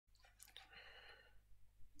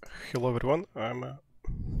Hello everyone, I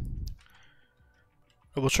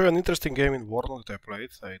will show you an interesting game in Warno that I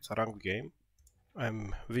played. It's a ranked game.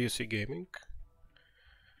 I'm VUC Gaming.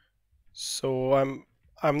 So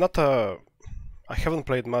I'm not a I haven't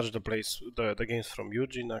played much the games from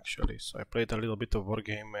Eugene actually. So I played a little bit of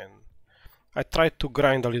Wargame and I tried to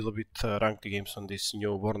grind a little bit ranked games on this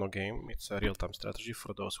new Warno game. It's a real-time strategy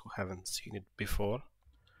for those who haven't seen it before.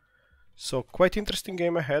 So quite interesting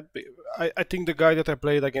game ahead. I think the guy that I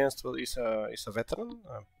played against is a veteran,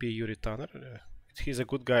 P. Yuri Tanner. He's a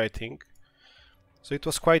good guy, I think. So it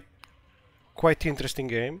was quite interesting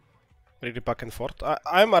game, really back and forth.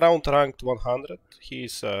 I'm around ranked 100.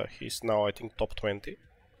 He's now I think top 20,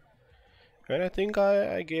 and I think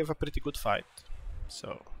I gave a pretty good fight.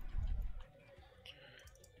 So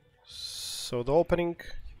the opening,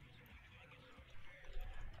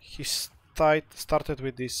 he started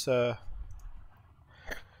with this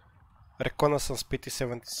reconnaissance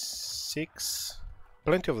PT-76.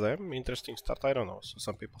 Plenty of them. Interesting start. I don't know. So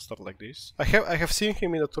some people start like this. I have seen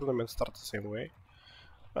him in the tournament start the same way.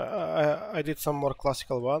 I did some more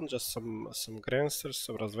classical one, just some grandsters,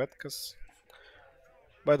 some razvedkas.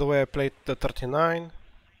 By the way, I played the 39.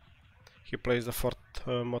 He plays the 4th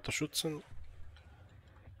Motoschutzen.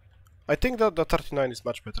 I think that the 39 is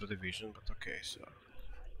much better division, but okay, so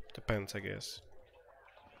depends, I guess.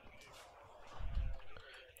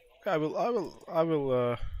 I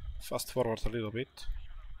will fast forward a little bit.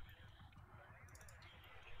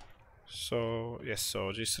 So yes,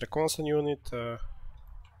 so this reconnaissance unit,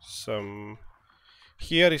 some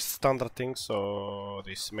here is standard thing. So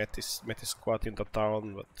this Metis squad in the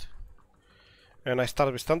town, and I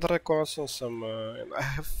start with standard reconnaissance. Some and I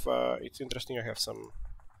have it's interesting. I have some.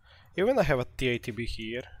 Even I have a TATB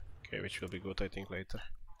here, okay, which will be good I think later.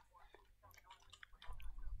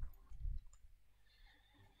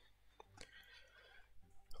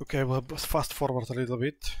 Okay, we'll fast forward a little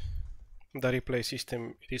bit. The replay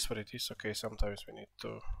system, it is what it is. Okay, sometimes we need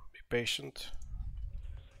to be patient.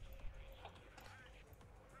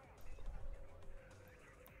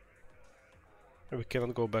 We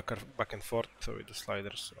cannot go back and forth with the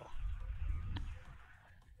sliders.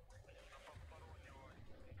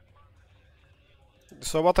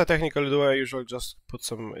 So what I technically do, I usually just put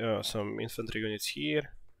some infantry units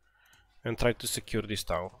here and try to secure this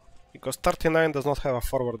town. Because 39 does not have a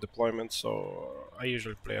forward deployment, so I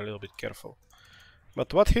usually play a little bit careful.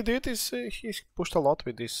 But what he did is he pushed a lot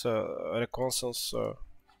with this reconnaissance.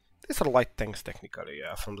 These are light tanks technically,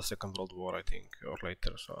 yeah, from the Second World War I think, or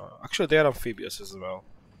later. So actually they are amphibious as well,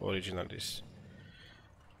 originally this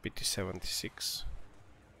PT-76.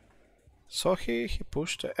 So he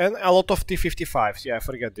pushed, and a lot of T-55s, yeah, I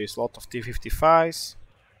forget this, a lot of T-55s.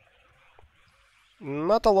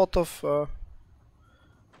 Not a lot of...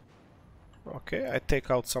 okay, I take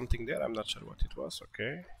out something there, I'm not sure what it was,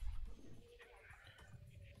 okay.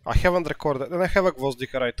 I haven't recorded, and I have a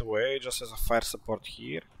Gvozdika right away, just as a fire support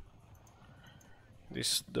here.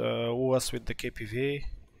 This was with the KPV,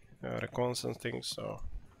 reconnaissance thing, so...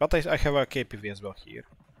 But I have a KPV as well here.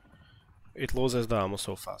 It loses the ammo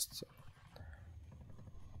so fast, so.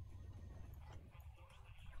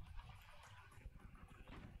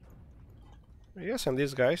 Yes, and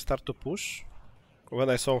these guys start to push. When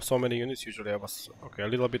I saw so many units, usually I was okay, a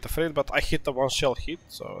little bit afraid, but I hit a one shell hit,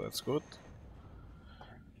 so that's good.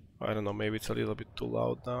 I don't know, maybe it's a little bit too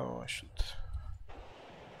loud now.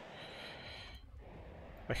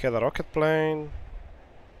 I had a rocket plane.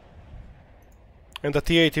 And the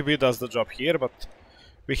T-80B does the job here, but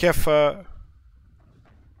we have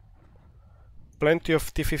plenty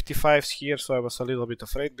of T-55s here, so I was a little bit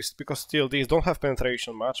afraid, because still these don't have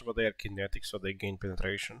penetration much, but they are kinetic, so they gain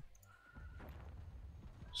penetration.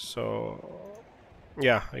 So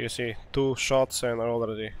yeah, you see 2 shots and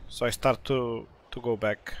already, so I start to go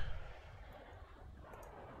back.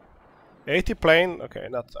 80 plane, okay,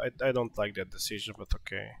 I don't like that decision, but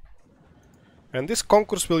okay. And this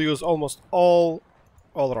concourse will use almost all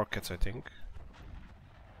rockets, I think.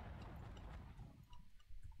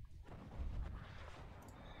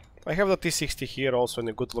 I have the T-60 here also in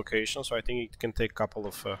a good location, so I think it can take a couple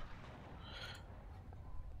of...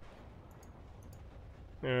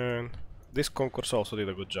 and this concourse also did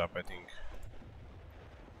a good job, I think.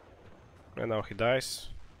 And now he dies.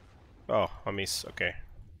 Oh, a miss, okay.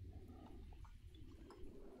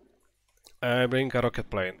 I bring a rocket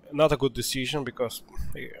plane. Not a good decision, because...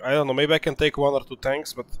 I don't know, maybe I can take 1 or 2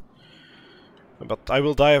 tanks, but I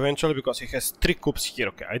will die eventually, because he has 3 coups here.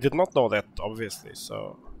 Okay, I did not know that, obviously,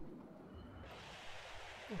 so...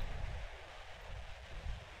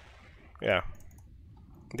 yeah.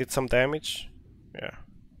 Did some damage. Yeah.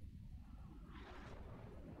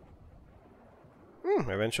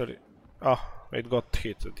 Eventually. Oh, it got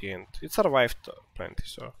hit at the end. It survived plenty,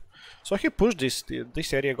 so. So he pushed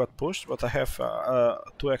this area got pushed, but I have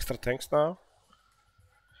 2 extra tanks now.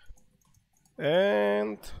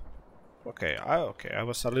 And okay, I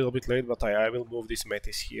was a little bit late, but I will move this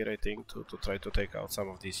Metis here, I think, to try to take out some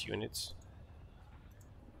of these units.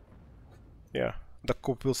 Yeah, the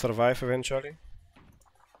coup will survive eventually.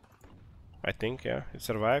 I think, yeah, it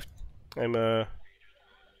survived. I'm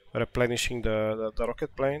replenishing the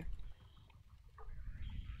rocket plane.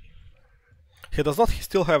 He does not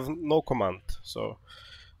still have no command, so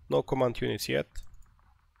no command units yet.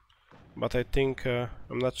 But I think,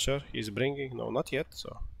 I'm not sure, he's bringing, no, not yet,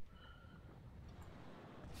 so.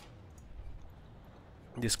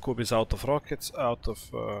 This cube is out of rockets, out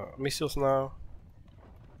of missiles now.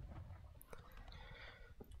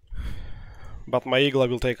 But my Eagle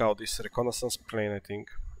will take out this reconnaissance plane, I think.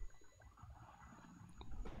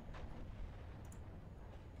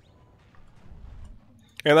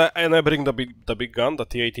 And I bring the big gun, the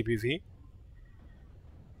T-80BV.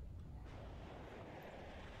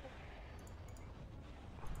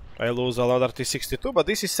 I lose another T-62, but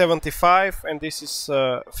this is 75 and this is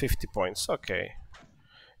 50 points. Okay.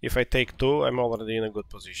 If I take 2, I'm already in a good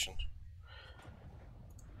position.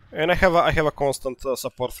 And I have a constant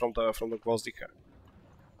support from the Gvozdika.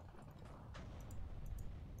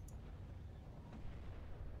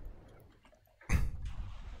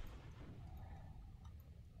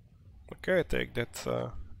 Okay, I take that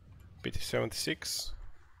PT-76.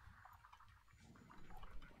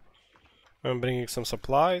 I'm bringing some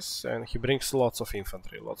supplies, and he brings lots of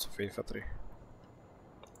infantry.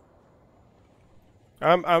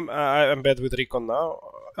 I'm bad with recon now.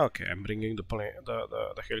 Okay, I'm bringing the plane,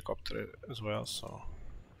 the helicopter as well. So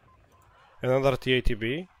another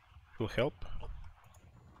T-80B will help.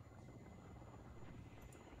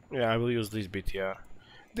 Yeah, I will use this BTR.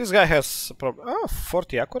 This guy has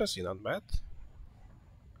 40 accuracy, not bad.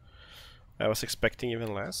 I was expecting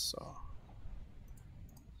even less. So.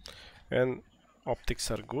 And optics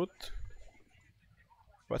are good.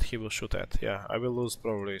 What he will shoot at? Yeah, I will lose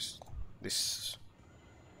probably this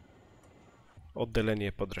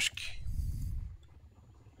отделение поддержки.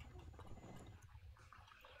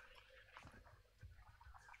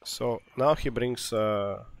 So now he brings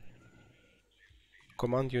a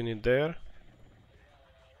command unit there.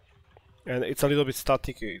 And it's a little bit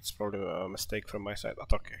static, it's probably a mistake from my side,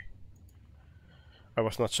 but okay. I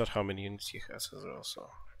was not sure how many units he has as well, so...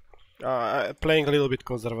 playing a little bit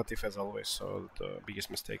conservative as always, so the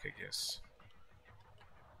biggest mistake, I guess.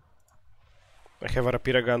 I have a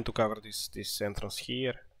Rapira gun to cover this entrance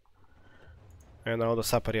here. And now the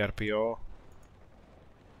Sapari RPO.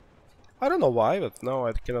 I don't know why, but now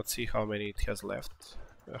I cannot see how many it has left.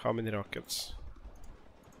 How many rockets.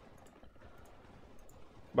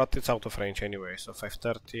 But it's out of range anyway, so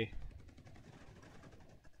 530.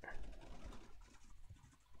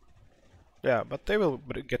 Yeah, but they will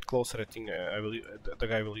get closer, I think. The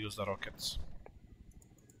guy will use the rockets.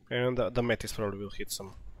 And the Metis probably will hit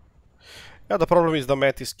some. Yeah, the problem is the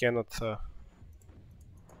Metis cannot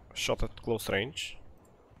shot at close range.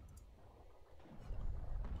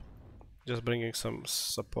 Just bringing some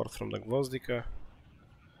support from the Gvozdika.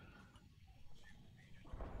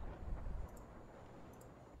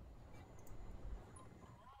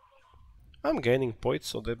 I'm gaining points,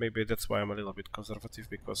 so that maybe that's why I'm a little bit conservative,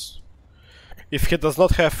 because if he does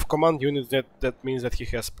not have command units, that means that he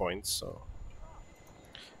has points, so...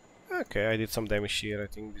 Okay, I did some damage here, I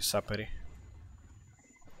think, this Sapari.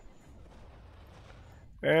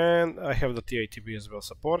 And I have the T-80B as well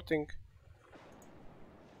supporting.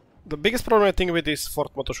 The biggest problem I think with this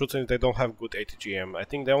Fort Motoshutzen is they don't have good ATGM. I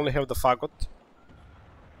think they only have the Fagot.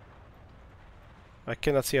 I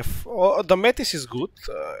cannot see the Metis is good,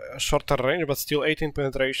 shorter range, but still 18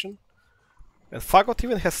 penetration. And Fagot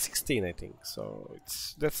even has 16, I think. So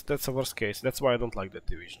that's a worst case. That's why I don't like that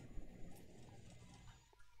division.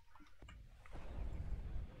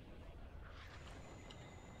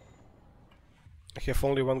 I have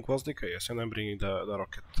only one Gvozdika, yes, and I'm bringing the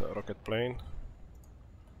rocket plane.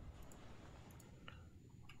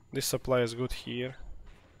 This supply is good here.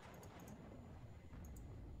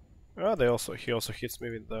 He also hits me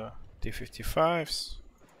with the T-55s.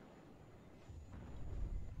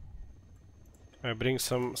 I bring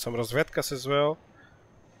some Razvedkas as well.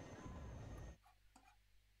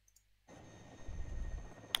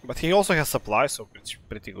 But he also has supply, so it's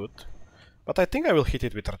pretty good. But I think I will hit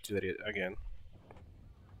it with artillery again.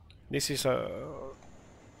 This is the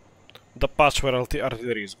patch where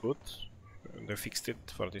artillery is good. They fixed it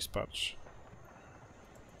for this patch.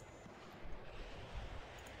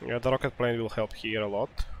 Yeah, the rocket plane will help here a lot.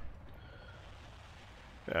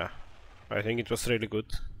 Yeah, I think it was really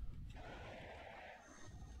good.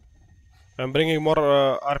 I'm bringing more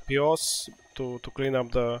RPOs to clean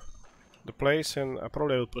up the place, and I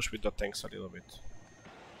probably will push with the tanks a little bit.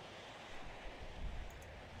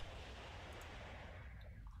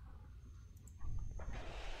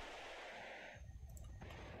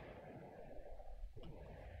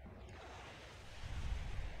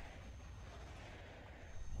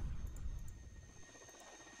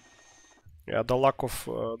 Yeah, the lack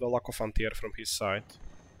of anti-air from his side.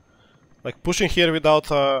 Like pushing here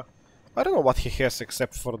without I don't know what he has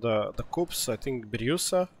except for the Coops. I think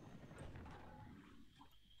Biryusa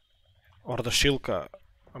or the Shilka.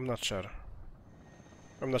 I'm not sure.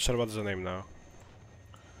 I'm not sure what's the name now.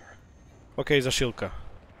 Okay, the Shilka.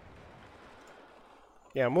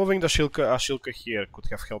 Yeah, moving the Shilka here could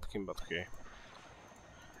have helped him, but okay.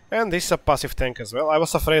 And this is a passive tank as well. I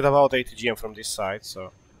was afraid about ATGM from this side,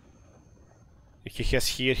 so if he has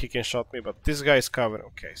here, he can shot me, but this guy is covering.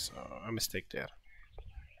 Okay, so a mistake there.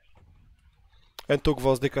 And took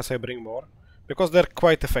Vozdikas, I bring more. Because they're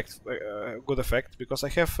quite good effect, because I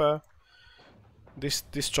have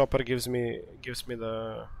this chopper gives me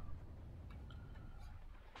the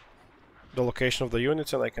location of the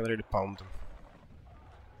units, and I can really pound them.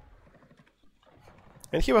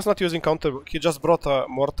 And he was not using counter, he just brought a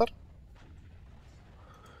mortar.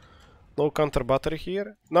 No counter battery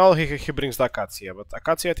here. Now he brings the Akatsiya, but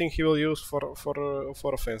Akatsiya I think he will use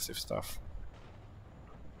for offensive stuff.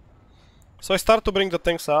 So I start to bring the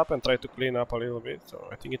tanks up and try to clean up a little bit, so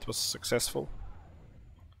I think it was successful.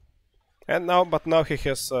 And now, but now he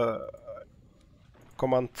has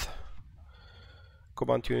command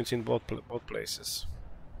units in both places.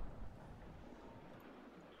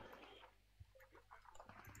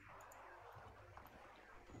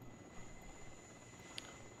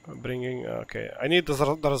 Bringing okay. I need the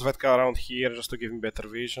Razvedka around here just to give him better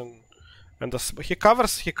vision, and he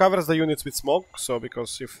covers the units with smoke. So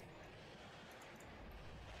because if,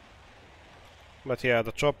 but yeah,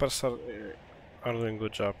 the choppers are doing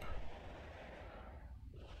good job.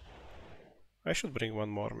 I should bring one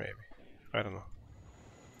more maybe. I don't know.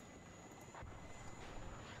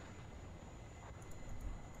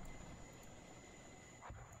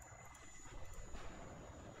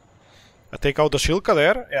 I take out the Shilka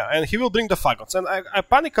there, yeah, and he will bring the Fagots. And I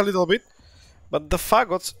panic a little bit, but the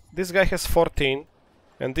Fagots, this guy has 14,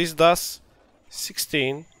 and this does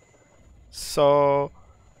 16. So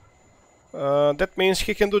that means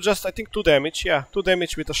he can do just, I think, 2 damage. Yeah, 2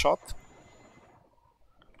 damage with a shot.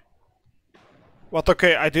 But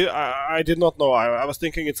okay, I did not know. I was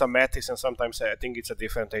thinking it's a Metis, and sometimes I think it's a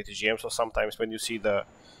different ATGM. So sometimes when you see the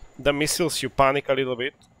missiles, you panic a little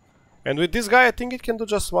bit. And with this guy, I think it can do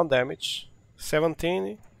just 1 damage.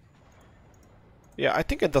 17. Yeah, I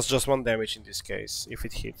think it does just 1 damage in this case, if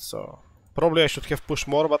it hits, so... Probably I should have pushed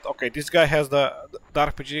more, but okay, this guy has the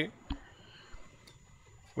RPG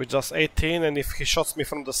with just 18, and if he shots me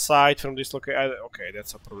from the side, from this location... Okay,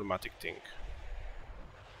 that's a problematic thing.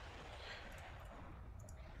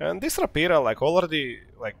 And this Rapira, like, already,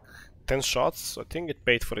 like, 10 shots, so I think it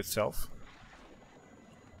paid for itself.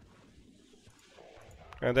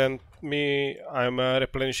 And then I'm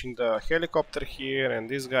replenishing the helicopter here, and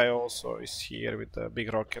this guy also is here with the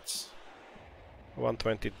big rockets.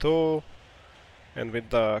 122, and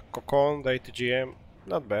with the Kokon, the ATGM,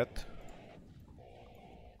 not bad.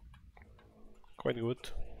 Quite good.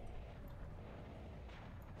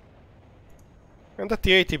 And the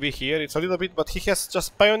TATB here, it's a little bit, but he has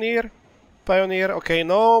just Pioneer, okay,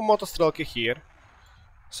 no Motostrelki here.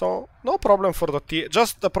 So, no problem for the T,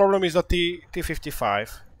 just the problem is the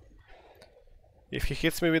T55. If he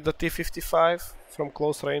hits me with the T55 from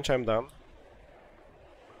close range, I'm done.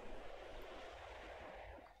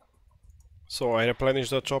 So I replenish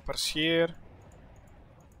the choppers here.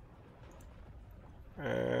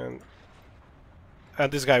 And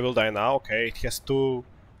this guy will die now, okay, it has 2...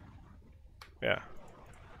 Yeah.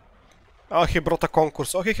 Oh, he brought a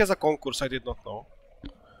concourse. Oh, he has a concourse, I did not know.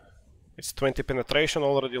 It's 20 penetration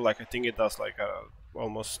already, like I think it does like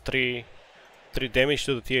almost 3 damage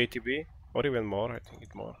to the TATB, or even more, I think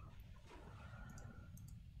it's more.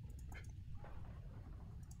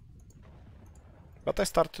 But I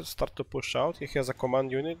start to push out. He has a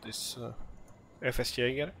command unit, this FS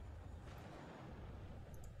Jaeger.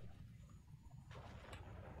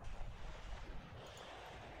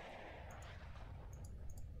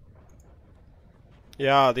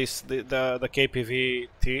 Yeah, the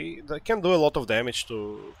KPV-T, they can do a lot of damage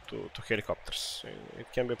to helicopters. It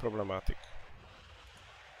can be problematic.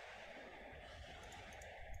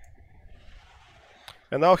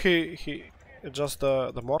 And now he adjusts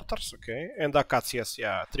the mortars, okay, and the acacias,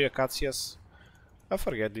 yeah, 3 acacias. I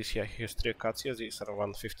forget this, yeah, he has 3 acacias, these are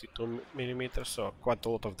 152 millimeters, so quite a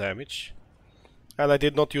lot of damage. And I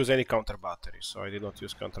did not use any counter battery, so I did not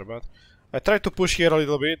use counter battery. I tried to push here a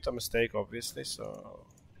little bit, a mistake obviously, so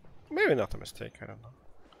maybe not a mistake, I don't know.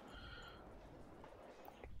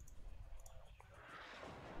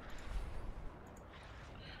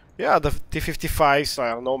 Yeah, the T55s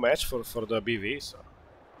are no match for the BV, so.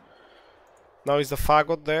 Now is the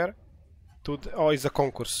Fagot there. Oh, it's the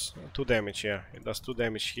Concourse. 2 damage, yeah. It does 2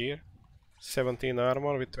 damage here. 17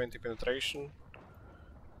 armor with 20 penetration.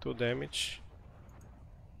 2 damage.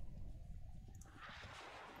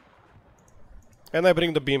 And I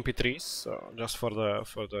bring the BMP3s, so just for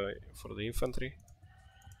the infantry.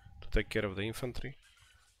 To take care of the infantry.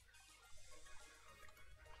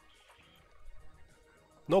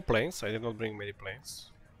 No planes, I did not bring many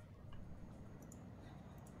planes.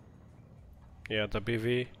 Yeah, the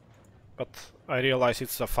BV. But I realize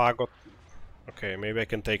it's a Fagot. Okay, maybe I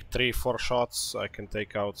can take 3-4 shots. I can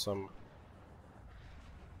take out some.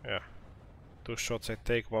 Yeah. 2 shots I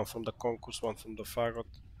take, one from the Concourse, one from the Fagot.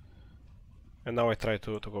 And now I try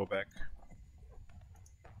to go back.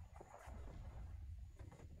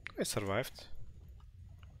 I survived.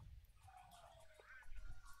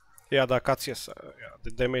 Yeah, the Acacias,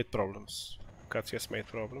 yeah, they made problems. Acacias made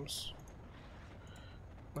problems.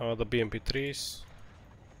 Now the BMP3s.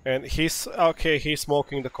 And he's, okay, he's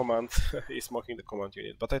smoking the command. He's smoking the command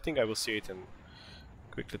unit, but I think I will see it and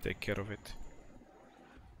quickly take care of it.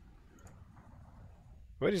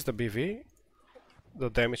 Where is the BV? The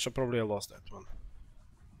damage, so probably I lost that one.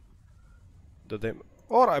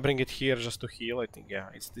 Or I bring it here just to heal, I think, yeah,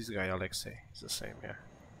 it's this guy, Alexei. It's the same, yeah.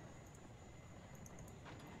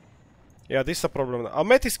 Yeah, this is a problem.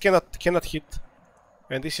 Metis cannot hit.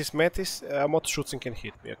 And this is Metis. Motorschützen can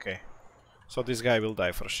hit me, okay. So this guy will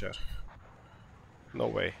die for sure. No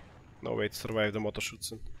way. No way to survive the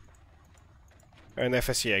Motorschützen. And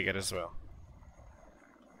FS Jäger as well.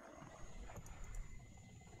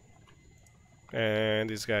 And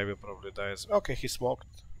this guy will probably die as well. Okay, he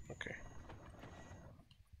smoked. Okay.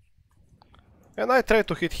 And I try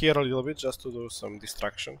to hit here a little bit just to do some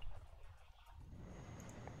distraction.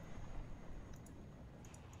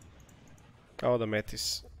 Oh, the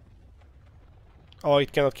Metis. Oh,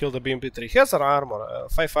 it cannot kill the BMP3. He has an armor.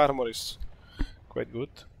 5 armor is quite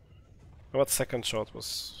good. What second shot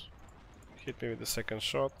was? Hit me with the second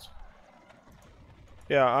shot.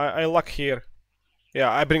 Yeah, I luck here.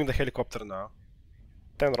 Yeah, I bring the helicopter now.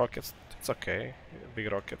 10 rockets. It's okay.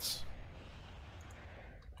 Big rockets.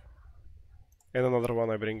 And another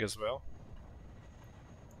one I bring as well.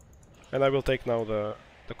 And I will take now the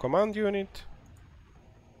command unit.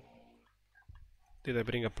 Did I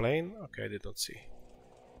bring a plane? Okay, I did not see.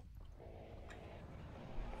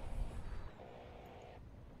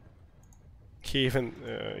 He even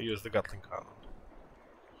used the Gatling cannon.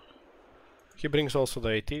 He brings also the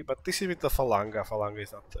 80, but this is with the Falanga. Falanga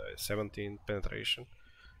is at 17 penetration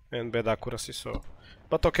and bad accuracy, so.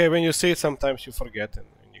 But okay, when you see it, sometimes you forget and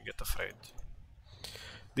you get afraid.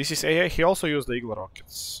 This is AI. He also used the Eagle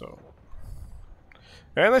rockets, so.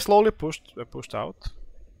 And I slowly pushed out.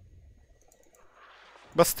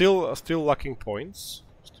 But still lacking points.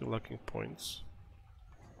 Still lacking points.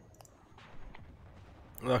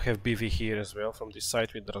 I have BV here as well from this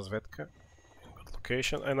side with the Razvedka. Good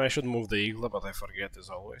location. And I should move the Eagle, but I forget as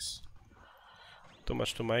always. Too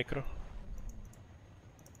much to micro.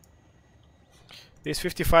 This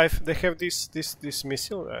 55, they have this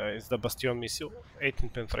missile. It's the Bastion missile, 18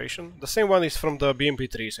 penetration. The same one is from the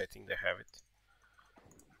BMP3s. I think they have it.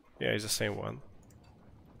 Yeah, it's the same one.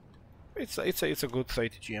 It's a good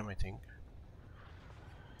 80 GM, I think.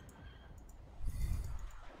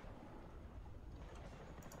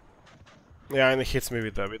 Yeah, and it hits me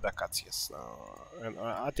with the Acacias now, and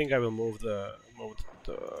I think I will move the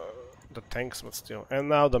tanks, but still. And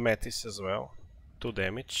now the Metis as well, 2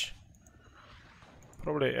 damage.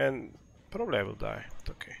 Probably I will die. But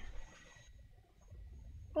okay.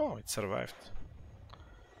 Oh, it survived.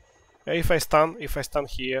 Yeah, if I stun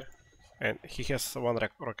here. And he has one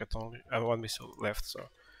rocket only, and 1 missile left, so.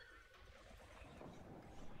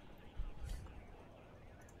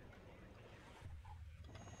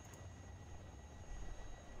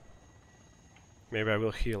 Maybe I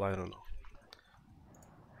will heal, I don't know.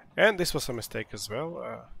 And this was a mistake as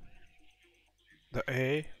well. The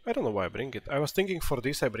A, I don't know why I bring it. I was thinking for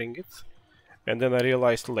this I bring it. And then I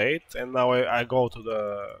realized late, and now I go to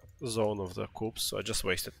the zone of the coups, so I just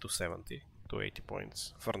wasted 270, 280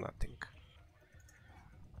 points for nothing.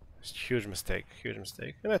 Huge mistake, huge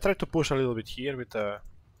mistake. And I tried to push a little bit here with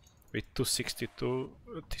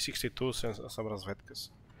 262s and some Razvedkas.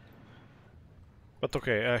 But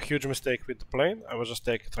okay, a huge mistake with the plane. I was just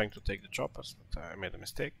trying to take the choppers, but I made a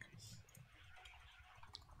mistake.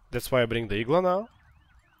 That's why I bring the Igla now.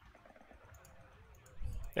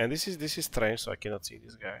 And this is strange, so I cannot see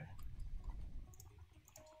this guy.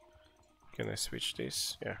 Can I switch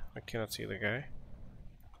this? Yeah, I cannot see the guy.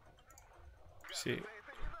 See,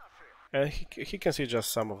 and he can see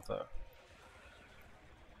just some of the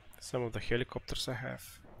helicopters I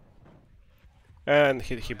have. And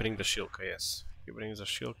he brings the Shilka, yes. He brings the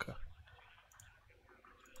Shilka.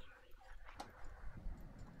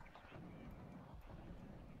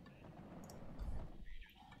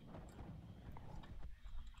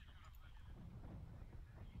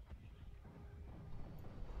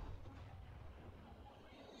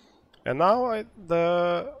 And now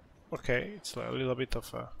okay, it's a little bit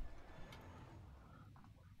of a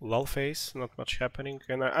lull phase, not much happening,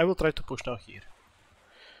 and I will try to push now here.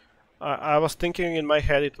 I was thinking in my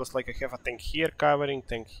head it was like I have a tank here covering,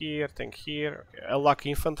 tank here. Okay, I lack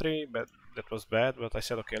infantry, but that was bad. But I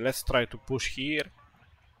said, okay, let's try to push here.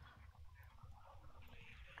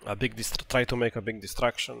 Try to make a big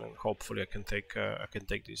distraction, and hopefully I can take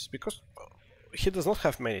this, because he does not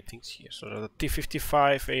have many things here. So the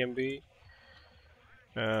T-55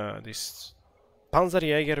 AMB, this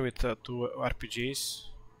Panzerjäger with 2 RPGs,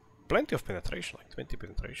 plenty of penetration, like 20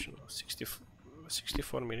 penetration,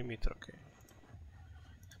 64 millimeter. Okay.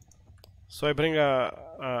 So I bring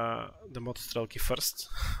the Motostrelki first.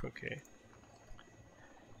 Okay.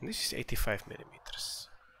 And this is 85 millimeters.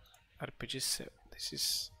 RPG 7. This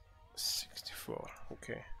is 64.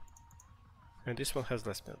 Okay. And this one has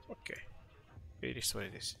less penetration. Okay. It is what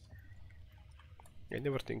it is. I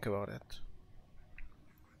never think about that.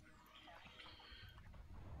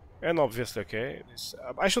 And obviously, okay, this,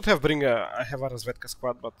 I should have I have a Razvedka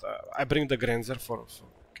squad, but I bring the Grenzer for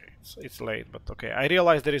okay, it's late, but okay. I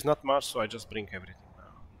realize there is not much, so I just bring everything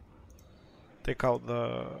now. Take out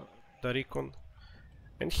the recon.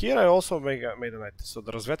 And here I also made a night. So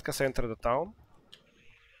the Razvedkas enter the town.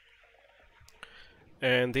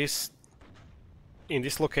 And in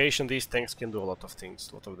this location, these tanks can do a lot of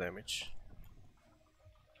things, a lot of damage.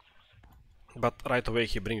 But right away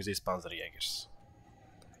he brings these Panzerjägers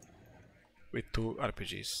with 2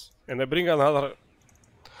 RPGs. And I bring another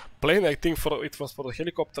plane, I think it was for the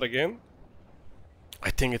helicopter again.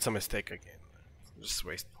 I think it's a mistake again. Just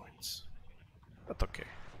waste points. But okay.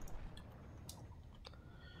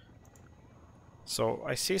 So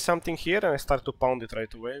I see something here and I start to pound it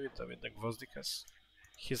right away with the Gvozdikas.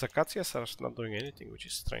 His Akatsias are not doing anything, which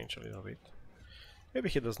is strange a little bit. Maybe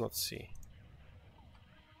he does not see.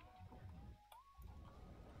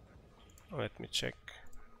 Let me check.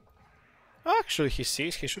 Actually, he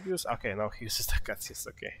sees. He should use. Okay, now he uses the Akatsias.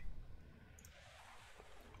 Okay.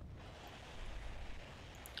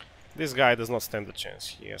 This guy does not stand a chance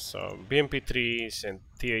here. So BMP3s and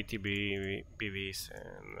T-80B BVs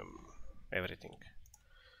and everything.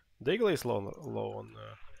 The Eagle is low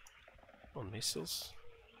on missiles.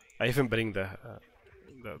 I even bring the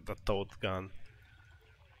towed gun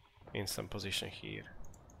in some position here.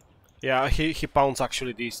 Yeah, he pounds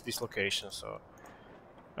actually this location, so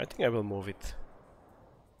I think I will move it.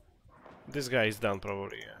 This guy is done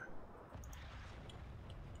probably, yeah.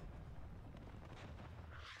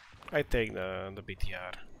 I take the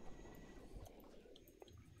BTR.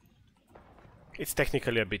 It's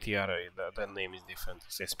technically a BTR, the name is different,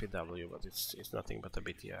 it's SPW, but it's nothing but a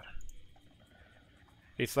BTR.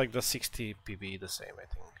 It's like the 60 PB, the same, I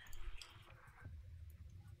think.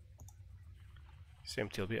 It's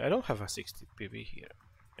MTLB. I don't have a 60 PB here.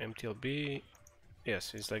 MTLB,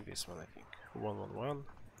 yes, it's like this one, I think. 111.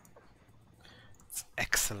 It's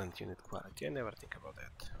excellent unit quality. I never think about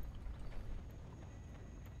that.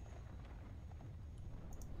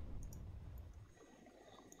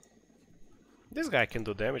 This guy can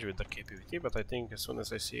do damage with the KPVT, but I think as soon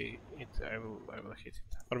as I see it, I will hit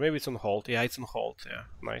it. Or maybe it's on hold. Yeah, it's on hold. Yeah,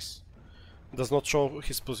 nice. Does not show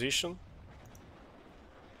his position.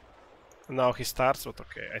 Now he starts, but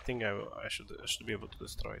okay. I think I should be able to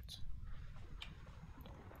destroy it.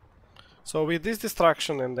 So with this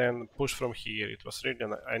distraction and then push from here, it was really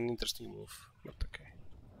an interesting move. But okay.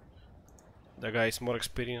 The guy is more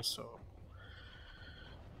experienced, so.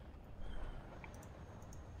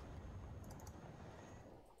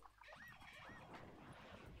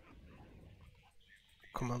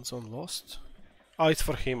 Command zone lost. Oh, it's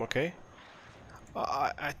for him, okay.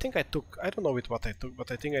 I think I took. I don't know what I took,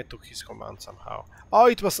 but I think I took his command somehow. Oh,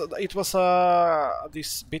 it was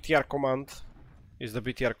this BTR command. is the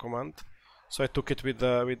BTR command. So I took it with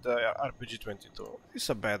the RPG 22. It's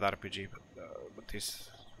a bad RPG,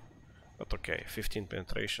 but okay. 15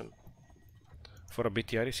 penetration for a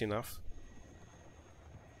BTR is enough.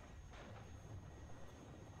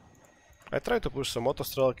 I try to push some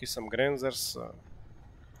autostrelki, some Grenzers,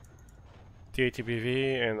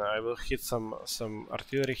 TATBV, and I will hit some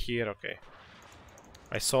artillery here. Okay.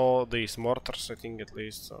 I saw these mortars, I think, at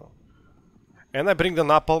least. So, and I bring the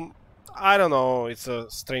napalm. I don't know. It's a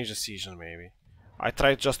strange decision, maybe. I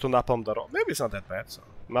tried just to napalm the road. Maybe it's not that bad. So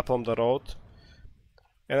napalm the road,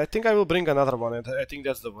 and I think I will bring another one. And I think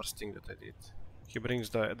that's the worst thing that I did. He brings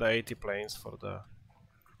the 80 planes for the.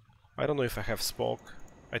 I don't know if I have smoke.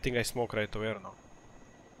 I think I smoke right away or no.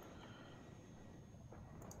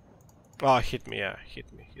 Oh, hit me, yeah,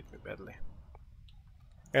 hit me badly.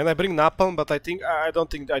 And I bring napalm, but I don't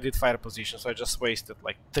think I did fire position, so I just wasted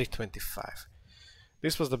like 325.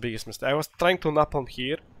 This was the biggest mistake. I was trying to napalm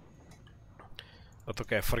here, but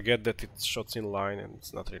okay, I forget that it shots in line and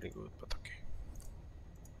it's not really good, but okay.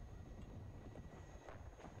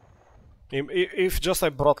 If just I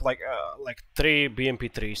brought like 3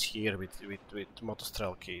 BMP3s here with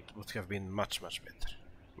Motostrelki, it would have been much better,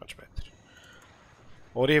 much better.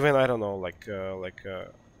 Or even, I don't know, like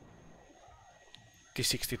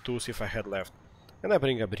T62s if I had left. And I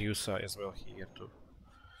bring a Briusa as well here too.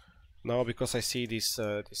 Now because I see this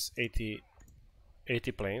 80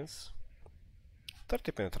 planes.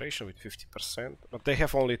 30 penetration with 50%, but they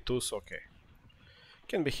have only 2, so okay.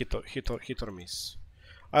 Can be hit or miss.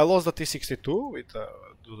 I lost the T62 with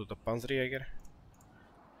due to the Panzerjäger,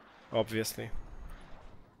 obviously.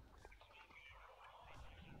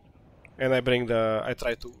 And I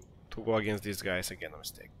try to go against these guys again, a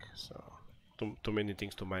mistake. So too many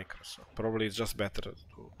things to micro. So probably it's just better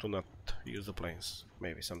to not use the planes.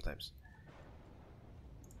 Maybe sometimes.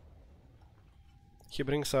 He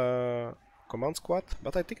brings a command squad,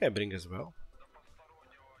 but I think I bring as well.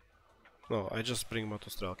 No, I just bring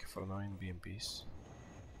Motostrelki for now in BMPs.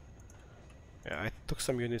 Yeah, I took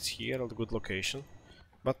some units here at a good location.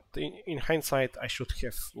 But in hindsight, I should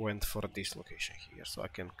have went for this location here, so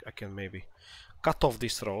I can maybe cut off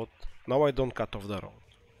this road. Now I don't cut off the road.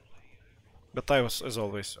 But I was, as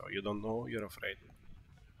always, so you don't know, you're afraid.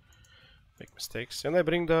 Make mistakes. And I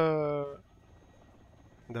bring the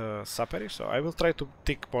Saperi, so I will try to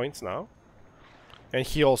tick points now. And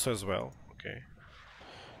he also as well, okay.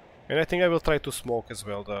 And I think I will try to smoke as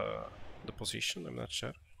well the position, I'm not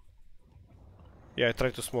sure. Yeah, I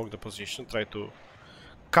try to smoke the position, try to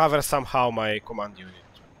cover somehow my command unit.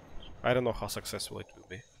 I don't know how successful it will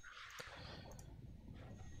be.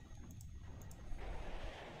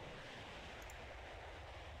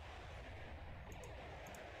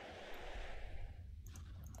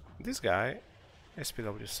 This guy,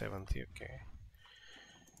 SPW 70, okay.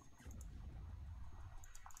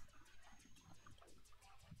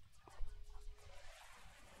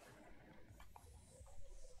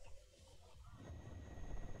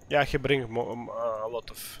 Yeah, he brings a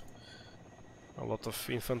lot of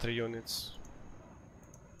infantry units.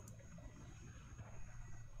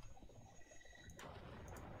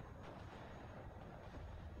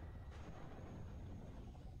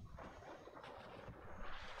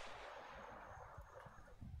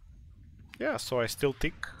 Yeah, so I still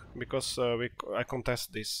tick because I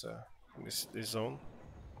contest this zone.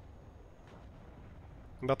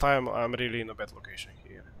 But I'm really in a bad location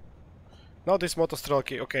here. Now this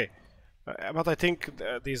Motostrelki, okay. But I think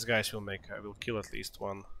these guys will make. I will kill at least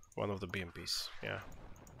one of the BMPs. Yeah.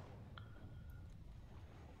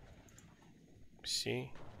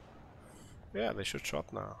 See. Yeah, they should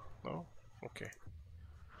shot now. No. Okay.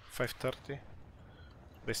 530.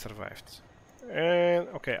 They survived. And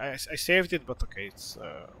okay, I saved it, but okay, it's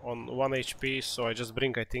on 1 HP. So I just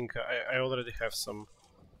bring. I think I already have some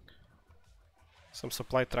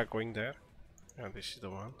supply truck going there. And this is the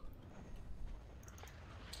one.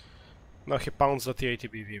 Now he pounds the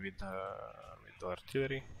T80BV with the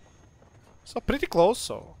artillery. So pretty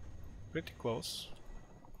close, pretty close.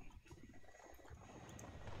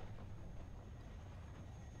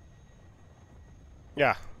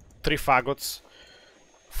 Yeah, 3 fagots,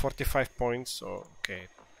 45 points, so okay.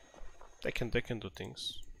 They can do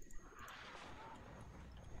things.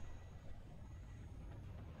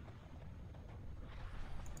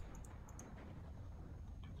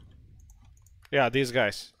 Yeah, these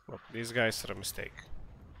guys. Look, these guys are a mistake.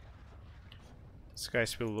 These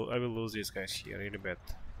guys I will lose these guys here really bad.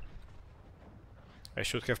 I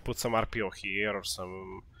should have put some RPO here or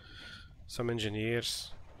some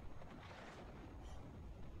engineers.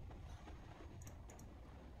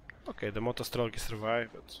 Okay, the Motostrelki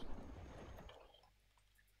survived, but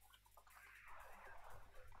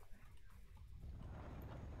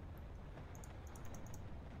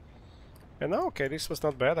And now, okay, this was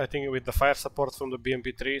not bad. I think with the fire support from the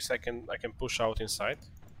BMP3s, I can push out inside.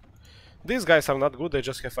 These guys are not good. They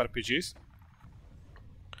just have RPGs.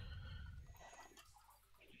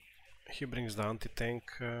 He brings the anti-tank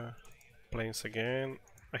planes again.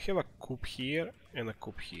 I have a coup here and a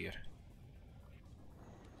coup here.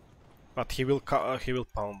 But he will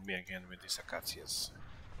pound me again with these Acacias.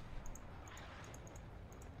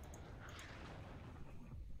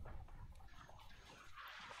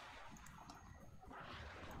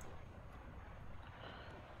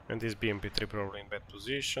 And this BMP3 probably in bad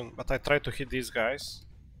position. But I try to hit these guys.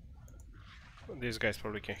 These guys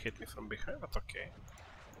probably can hit me from behind, but okay.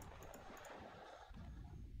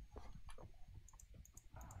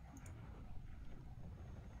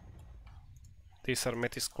 These are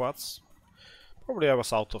Metis squads. Probably I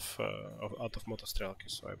was out of Motostrelki,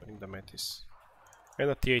 so I bring the Metis. And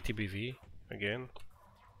a T-80BV again.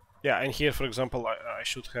 Yeah, and here, for example, I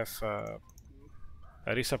should have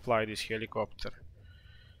resupplied this helicopter.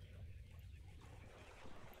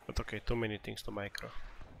 But okay, too many things to micro.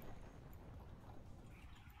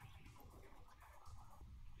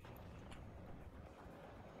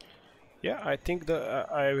 Yeah, I think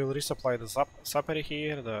I will resupply the Saperi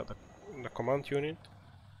here, the command unit.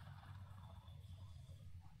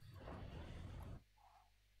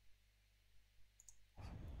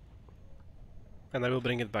 And I will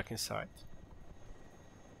bring it back inside.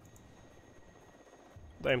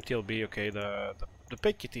 The MTLB, okay, the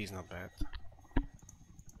PKT is not bad.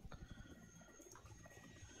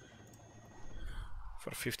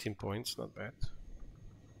 For 15 points, not bad.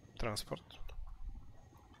 Transport.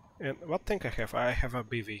 And what tank I have? I have a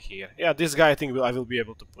BV here. Yeah, this guy I think I will be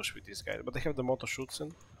able to push with this guy. But I have the Moto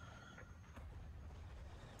Schutzen.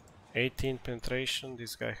 18 penetration.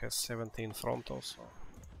 This guy has 17 frontal, so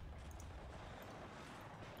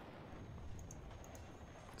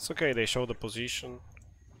it's okay. They show the position.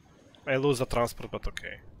 I lose the transport, but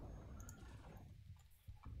okay.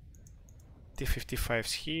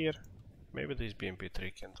 T-55s here. Maybe this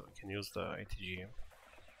BMP3 can use the ATGM.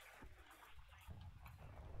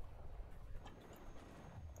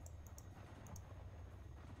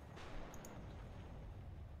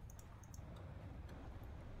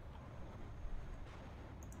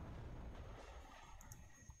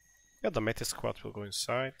 Yeah, the Metis squad will go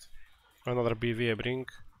inside. Another BV I bring.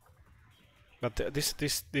 But this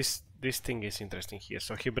thing is interesting here.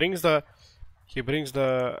 So he brings the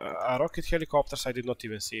rocket helicopters. I did not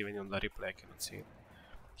even see, even on the replay I cannot see it.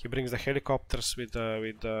 He brings the helicopters with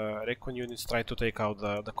the recon units, try to take out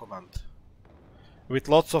the command with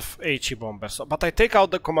lots of HE bombers. So, but I take out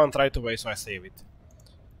the command right away, so I save it.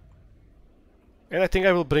 And I think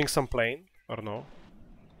I will bring some plane or no.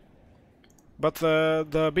 But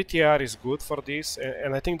the BTR is good for this,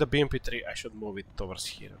 and I think the BMP3 I should move it towards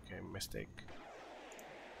here. Okay, mistake.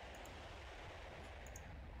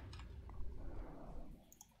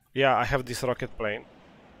 Yeah, I have this rocket plane.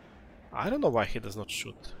 I don't know why he does not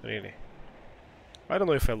shoot, really. I don't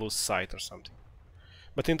know if I lose sight or something.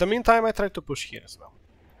 But in the meantime, I try to push here as well.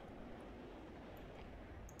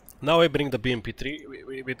 Now I bring the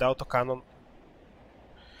BMP3 with autocannon.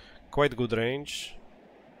 Quite good range.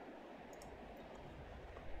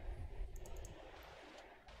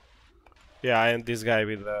 Yeah, and this guy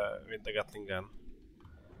with the Gatling gun.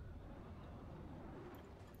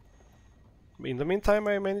 In the meantime,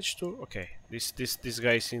 I managed to... Okay, this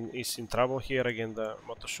guy is in trouble here again, the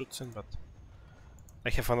Moto Schutzen, but I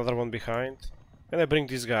have another one behind. And I bring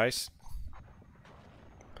these guys.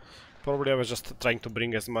 Probably I was just trying to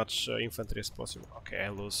bring as much infantry as possible. Okay, I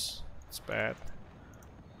lose. It's bad.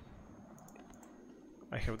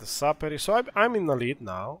 I have the Saperi, so I'm in the lead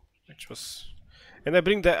now, which was... And I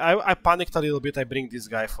bring I panicked a little bit. I bring this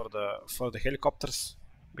guy for the helicopters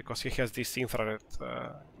because he has these infrared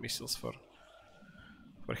missiles for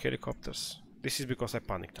helicopters. This is because I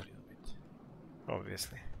panicked a little bit,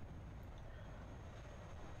 obviously.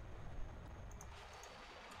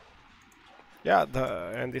 Yeah,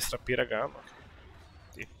 and this Rapira gun,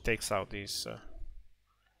 okay. It takes out these.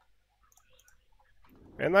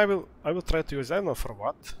 And I will try to use, I don't know for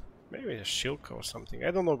what. Maybe a Shilka or something.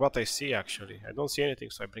 I don't know what I see actually. I don't see anything,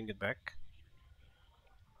 so I bring it back.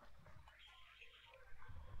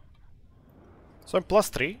 So I'm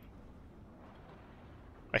 +3.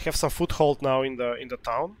 I have some foothold now in the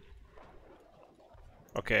town.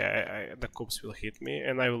 Okay, the Coops will hit me,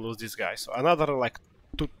 and I will lose this guy. So another like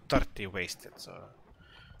 230 wasted. So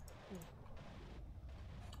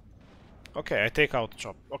okay, I take out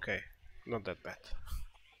Chop. Okay, not that bad.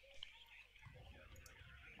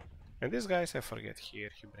 And these guys, I forget here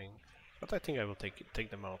he bring, but I think I will take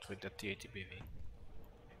them out with the T-80BV.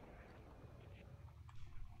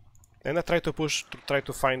 And I try to push to try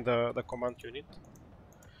to find the command unit.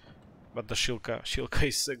 But the Shilka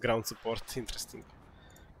is ground support. Interesting.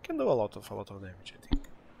 Can do a lot of damage, I think.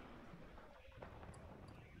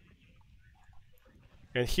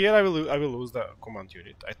 And here I will lose the command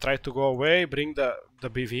unit. I try to go away, bring the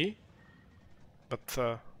BV,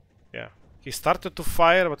 but yeah, he started to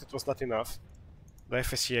fire, but it was not enough. The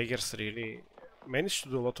FS Jaegers really managed to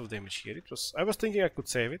do a lot of damage here. I was thinking I could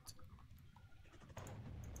save it.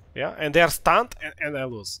 Yeah, and they are stunned, and I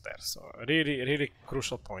lose there. So really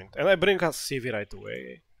crucial point. And I bring us CV right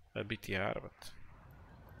away, a BTR, but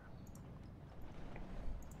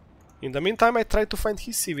in the meantime I tried to find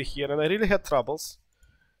his CV here, and I really had troubles.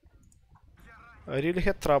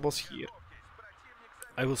 Here.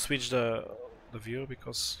 I will switch the view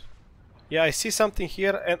because yeah, I see something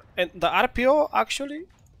here, and the RPO actually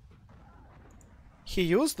he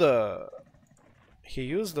used the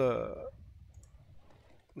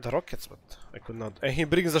rockets, but I could not. And he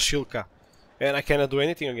brings the Shilka, and I cannot do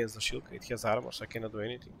anything against the Shilka. It has armor, so I cannot do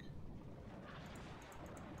anything.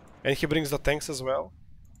 And he brings the tanks as well.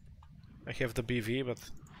 I have the BV, but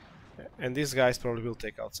and these guys probably will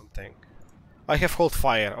take out some tank. I have hold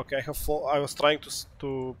fire. Okay, I was trying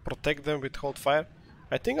to protect them with hold fire.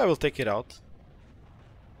 I think I will take it out.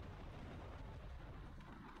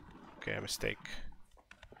 Okay, a mistake.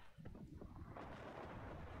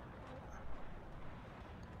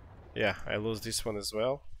 Yeah, I lose this one as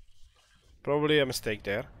well. Probably a mistake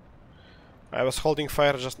there. I was holding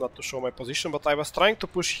fire just not to show my position, but I was trying to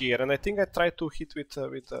push here, and I think I tried to hit with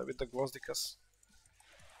the Gvozdikas.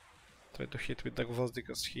 Try to hit with the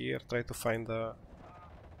Gvozdikas here, try to find the...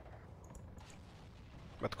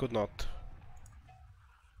 but could not.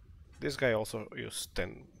 This guy also used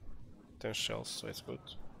 10 shells, so it's good.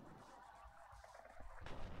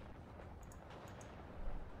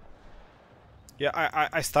 Yeah,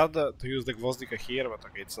 I started to use the Gvozdika here, but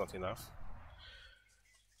okay, it's not enough.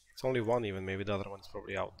 It's only one even, maybe the other one is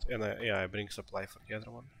probably out. And yeah, I bring supply for the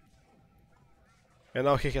other one. And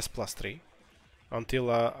now he has +3.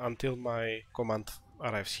 Until my command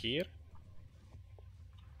arrives here.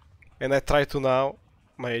 And I try to now,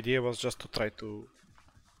 my idea was just to try to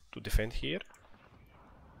defend here.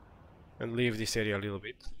 And leave this area a little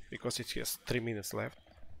bit, because it has 3 minutes left.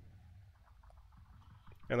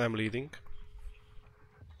 And I'm leading.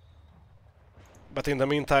 But in the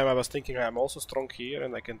meantime I was thinking I'm also strong here,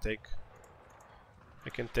 and I can take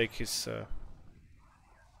his...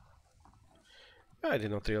 I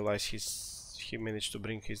did not realize he managed to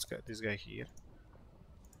bring this guy here.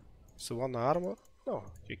 So 1 armor? No,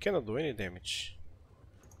 he cannot do any damage.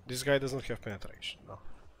 This guy doesn't have penetration, no.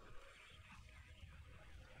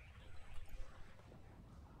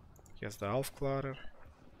 He has the Alfklarer.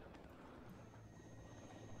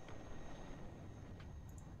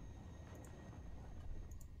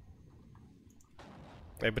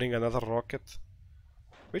 I bring another rocket,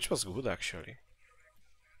 which was good actually.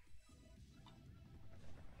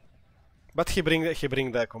 But he bring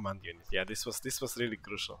the command unit. Yeah, this was really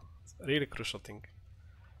crucial thing.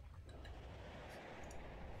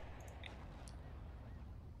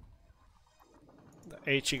 The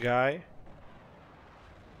HE guy.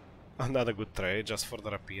 Another good trade, just for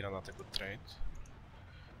the Rapira, not a good trade.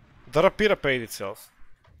 The Rapira paid itself.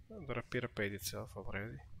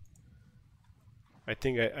 Already. I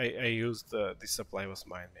think I used this supply was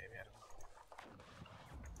mine, maybe. I don't know.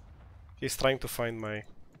 He's trying to find my...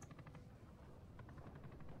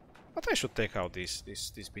 But I should take out these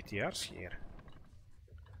BTRs here.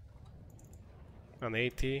 An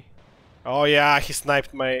 80. Oh yeah, he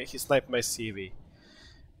sniped my CV.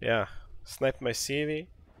 Yeah, sniped my CV.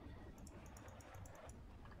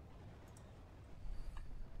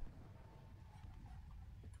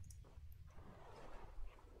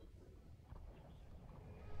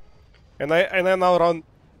 And I now run.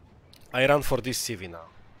 I run for this CV now.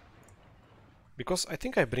 Because I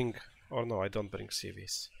think I bring... Or no, I don't bring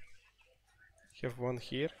CVs. Have one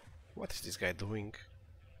here. What is this guy doing?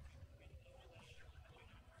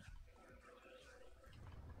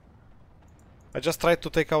 I just tried to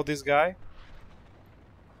take out this guy.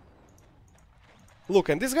 Look,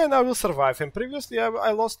 and this guy now will survive. And previously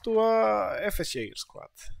I lost to a FS Jaeger squad.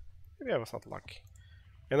 Maybe I was not lucky.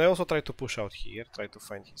 And I also tried to push out here, try to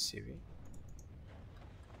find his CV.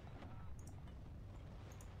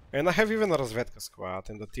 And I have even a Razvedka squad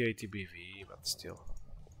and the T80BV, but still.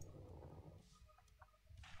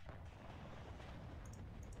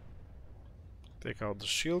 Take out the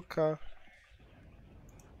Shilka.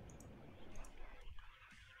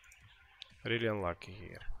 Really unlucky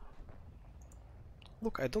here.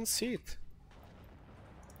 Look, I don't see it.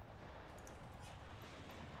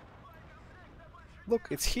 Look,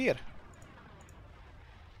 it's here.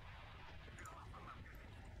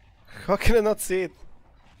 How can I not see it?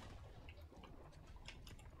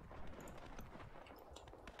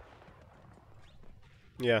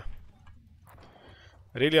 Yeah.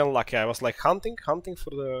 Really unlucky. I was like hunting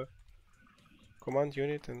for the command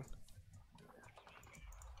unit and...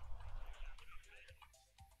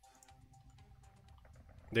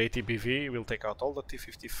 The ATBV will take out all the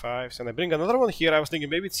T-55s, and I bring another one here. I was thinking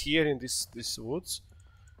maybe it's here in this woods,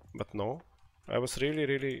 but no. I was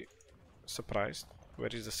really surprised. Where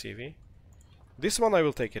is the CV? This one I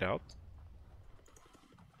will take it out.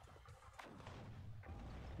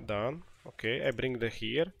 Done. Okay, I bring the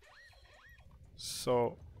here.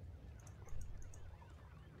 So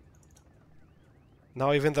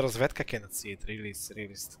now even the Rozvedka cannot see it. Really, it's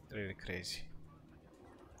really crazy.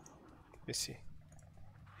 Let's see.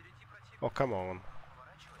 Oh, come on.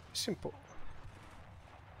 Simple.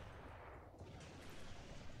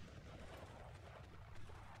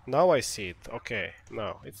 Now I see it. Okay,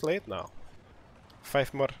 no, it's late now.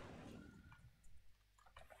 5 more.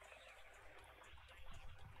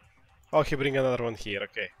 Oh, he bring another one here.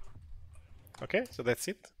 Okay. Okay, so that's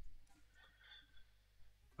it.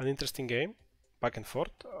 An interesting game, back and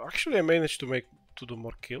forth. Actually, I managed to do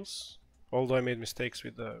more kills, although I made mistakes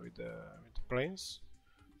with the planes.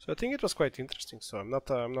 So I think it was quite interesting. So I'm not.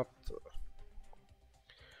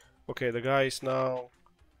 Okay, the guy is now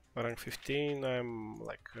rank 15. I'm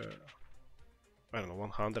like I don't know,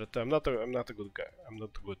 100. I'm not a good guy. I'm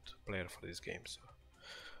not a good player for this game. So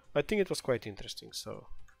I think it was quite interesting. So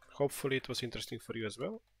hopefully it was interesting for you as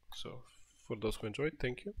well. So for those who enjoyed,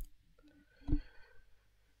 thank you.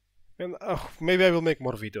 And maybe I will make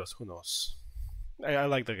more videos. Who knows? I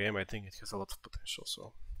like the game. I think it has a lot of potential.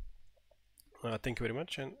 So thank you very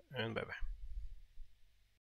much, and bye bye.